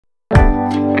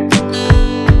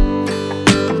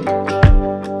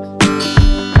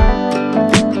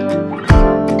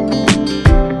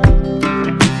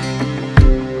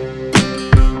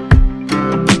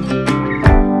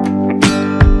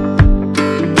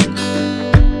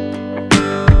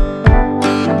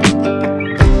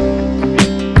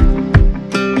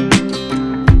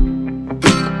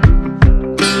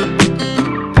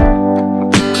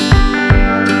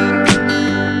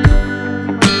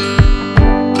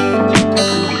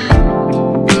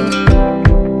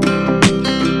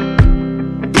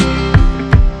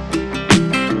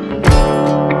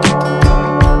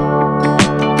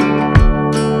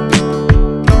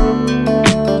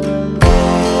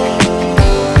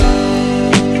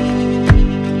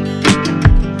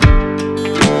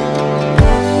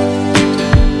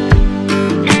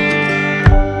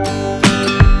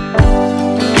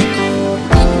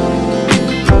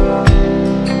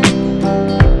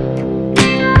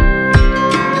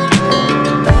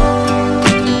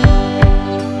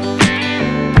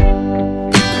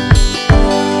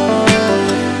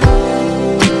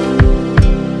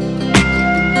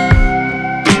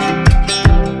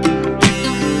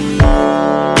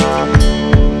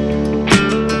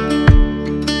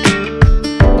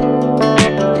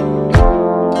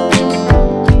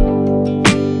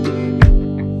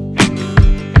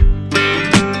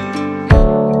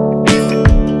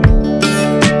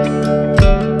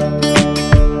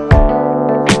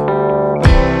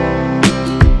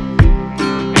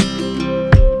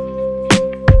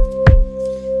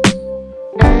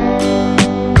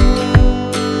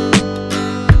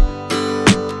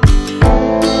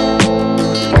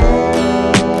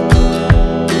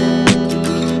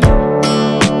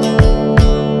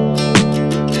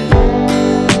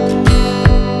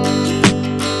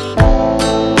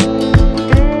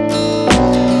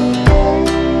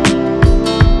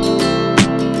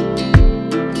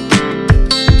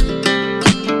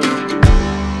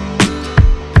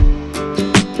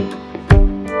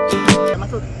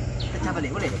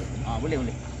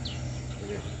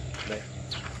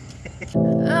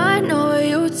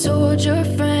told your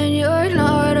friend you're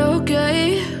not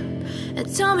okay? And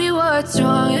tell me what's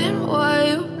wrong and why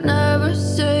you never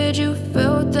said you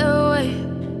felt that way.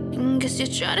 And guess you're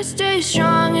trying to stay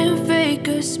strong and fake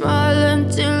a smile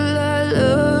until I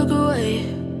look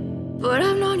away. But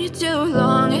I've known you too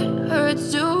long, it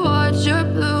hurts to watch your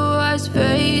blue eyes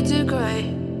fade to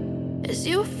gray as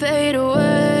you fade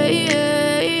away,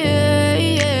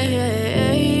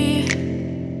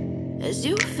 as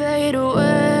you fade away.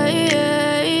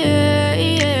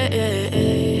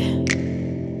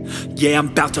 Yeah, I'm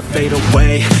about to fade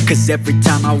away, cause every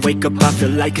time I wake up I feel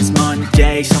like it's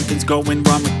Monday. Something's going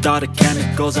wrong with all the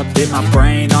chemicals up in my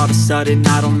brain. All of a sudden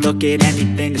I don't look at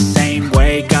anything the same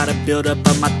way. Gotta build up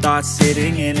of my thoughts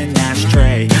sitting in an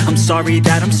ashtray. I'm sorry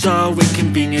that I'm so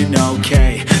inconvenient,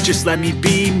 okay? Just let me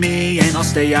be me and I'll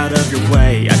stay out of your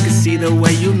way. I can see the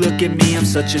way you look at me, I'm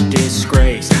such a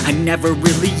disgrace. I never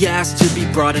really asked to be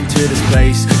brought into this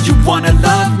place. You wanna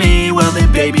love me? Well then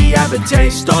baby have a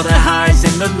taste. All the highs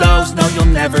and the lows, no,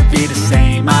 you'll never be the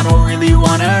same. I don't really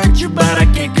wanna hurt you, but I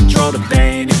can't control the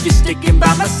pain. If you're sticking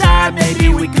by my side, maybe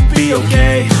we could be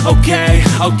okay. Okay,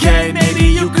 maybe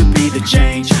you could be the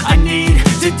change I need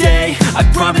today. I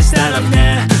promise that I've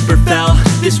never felt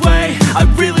this way. I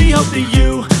really hope that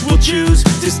you will choose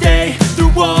to stay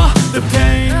through all the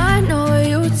pain. I know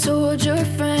you told your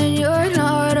friend you're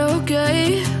not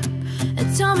okay.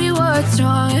 And tell me what's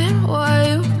wrong and why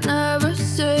you never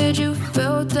said you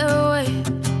felt that way.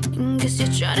 Guess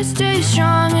you're trying to stay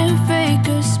strong and fake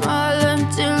a smile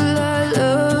until I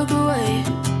look away.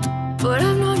 But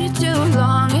I've known you too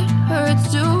long, it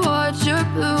hurts to watch your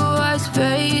blue eyes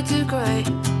fade to grey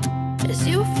as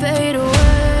you fade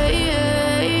away,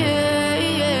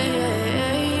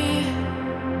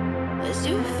 as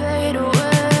you fade away.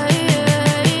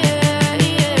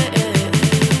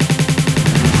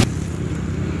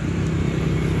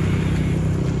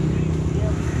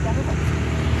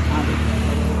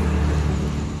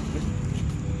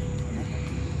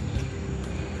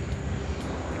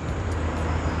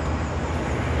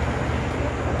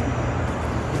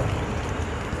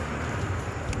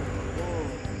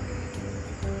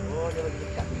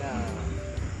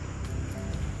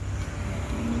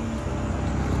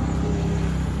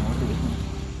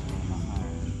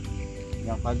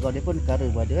 Pagar dia pun negara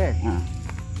pun ada kan.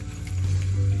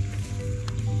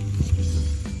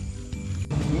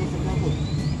 Ni sebelah pun.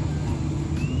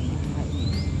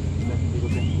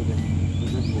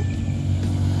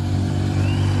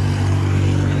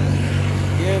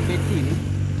 Dia bateri ni,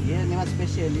 dia memang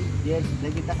special ni. Dia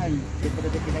lagi tahan daripada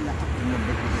bateri lain lah.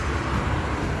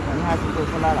 Ini khas untuk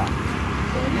solar lah.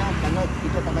 Soalnya kalau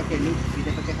kita tak pakai ni,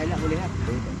 kita pakai highlight boleh lah.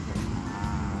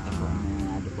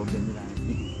 Ada problem je lah.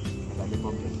 Ada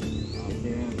problem.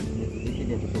 Dia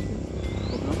ada problem.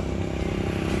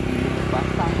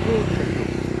 Pasang tu.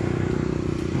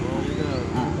 Oh, ya.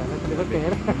 Boleh pakai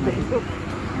lah.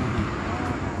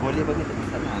 Boleh bagi tak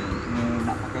masalah.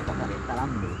 Nak pakai tak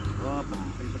lama. Oh,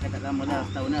 pakai tak lama dah,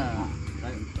 setahun dah.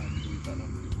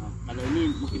 Kalau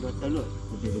ini mungkin 2 tahun kot.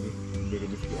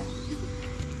 Lebih sikit lah.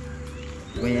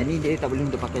 Yang ni dia tak boleh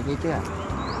untuk pakai kereta lah.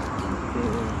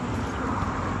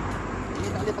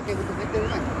 Ini tak boleh pakai untuk kereta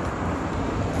kan?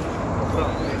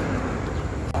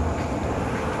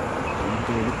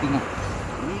 Itu looping lah.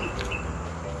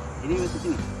 Ini macam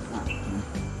sini.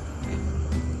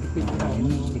 Ini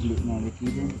sekelipnya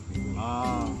bateri je.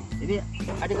 Jadi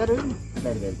ada garu ni?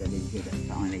 Ada.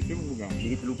 Assalamualaikum juga.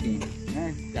 Jadi kita looping.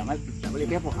 Tak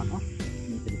boleh biar apa?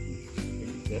 Ini kita looping.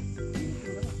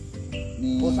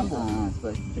 Ni sambung.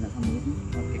 Sebab kita nak sambung ni.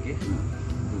 Okey.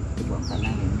 Kita buat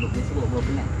salah ni. Dia sebut berapa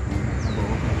penat.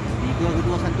 Tiga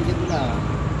kedua satu je tu lah.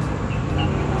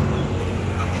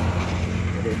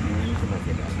 Jadi ni sebab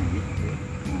saya dah ambil.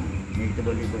 Ni kita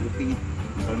boleh buat looping ni.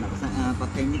 Kalau nak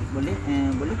pakai ni boleh,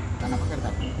 boleh. Tak nak pakai tak.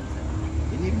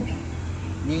 Ini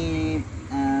ni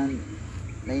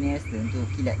lain S untuk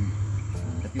kilat ni.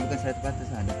 Tapi bukan 100%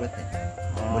 lah,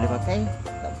 20%. Boleh pakai,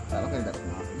 tak pakai tak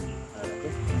apa.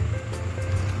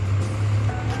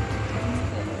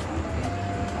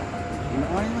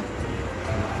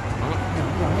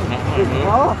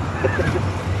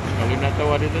 Kalau nak tahu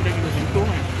ada tadi kita sentuh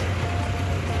kan.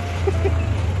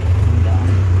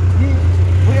 Ni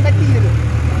boleh mati ke tu?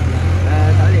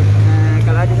 Tak boleh.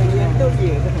 Kalau ada kaki gantung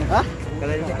je.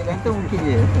 Kalau ada kaki gantung mungkin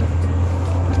je.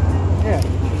 Ya.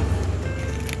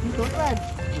 Ni tuan.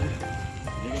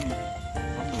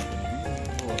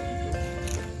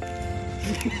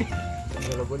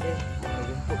 Kalau boleh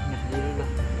rumput ni sendiri lah.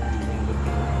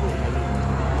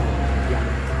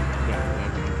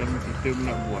 Kan kita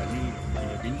nak buat ni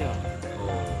pindah-pindah.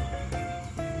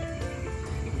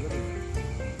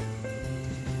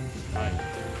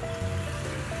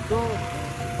 itu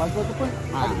pagar tu pun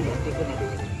ada juga stiker ni.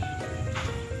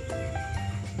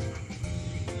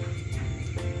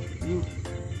 Ni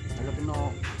kalau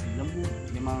kena lembu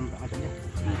memang tak macam dia.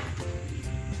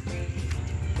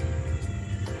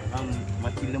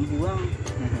 Mati lembu bang.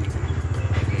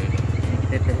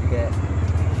 Tetap ke.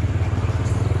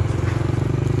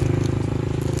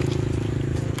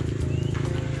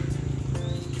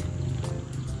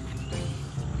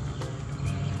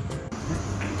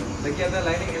 Lagi ada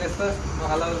lining elaster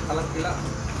halal kilap.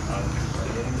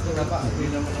 Itu dapat di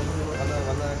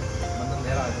warna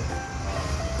merah itu.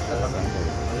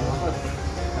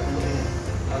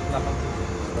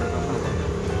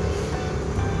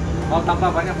 Mau tambah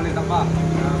banyak boleh tambah.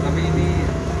 Tapi ini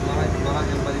barang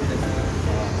yang paling besar.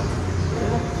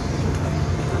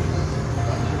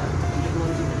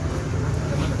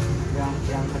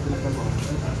 Yang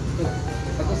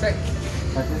satu set.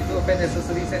 Satu itu pen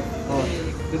accessory set. Oh.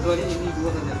 Kedua ini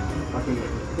dua saja. Okey.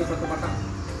 Itu satu patang.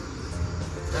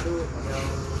 Satu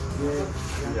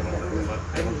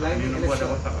yang lain ini ada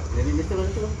kotak. Jadi itu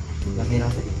itu. Yang merah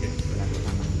sedikit.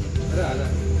 Ada.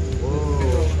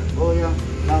 Oh yang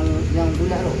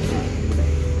bulat tu.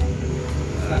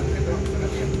 Bulat. Itu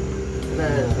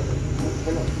ada.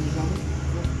 Kalau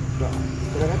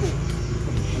ada.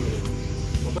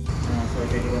 So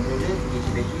ada dua model,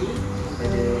 isi bateri,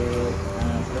 ada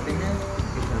solar panel,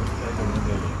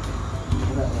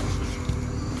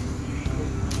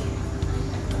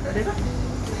 ada tak?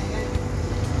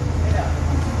 Ada.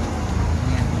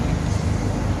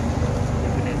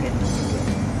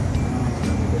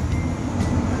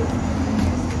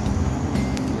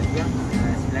 Yang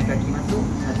 9 kaki masuk,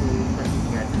 1 kaki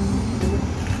ke atas.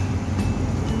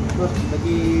 Terus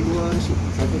bagi dua receipt,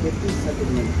 satu bateri, satu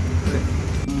dengan.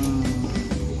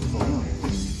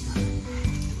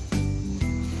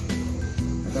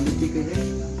 Akan stiker dia.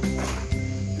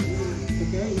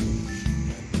 Stiker air.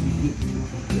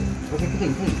 Pakai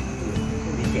kering.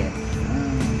 Stiker.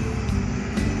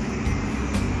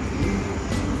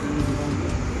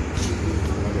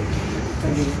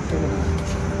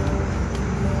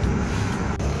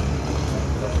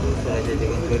 Saya ada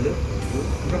dengan controller.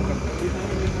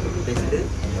 Tester.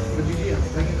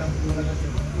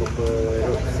 Bumper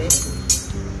road set.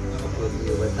 Bumper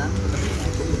video batang.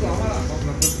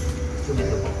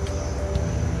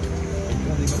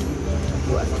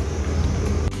 Buat.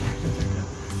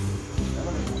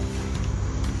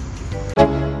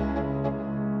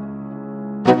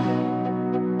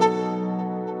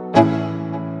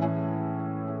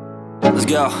 Let's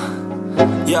go.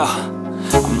 Yo,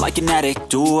 I'm like an addict,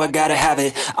 do I gotta have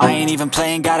it. I ain't even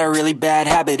playing, got a really bad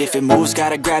habit. If it moves,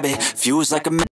 gotta grab it. Fuse like a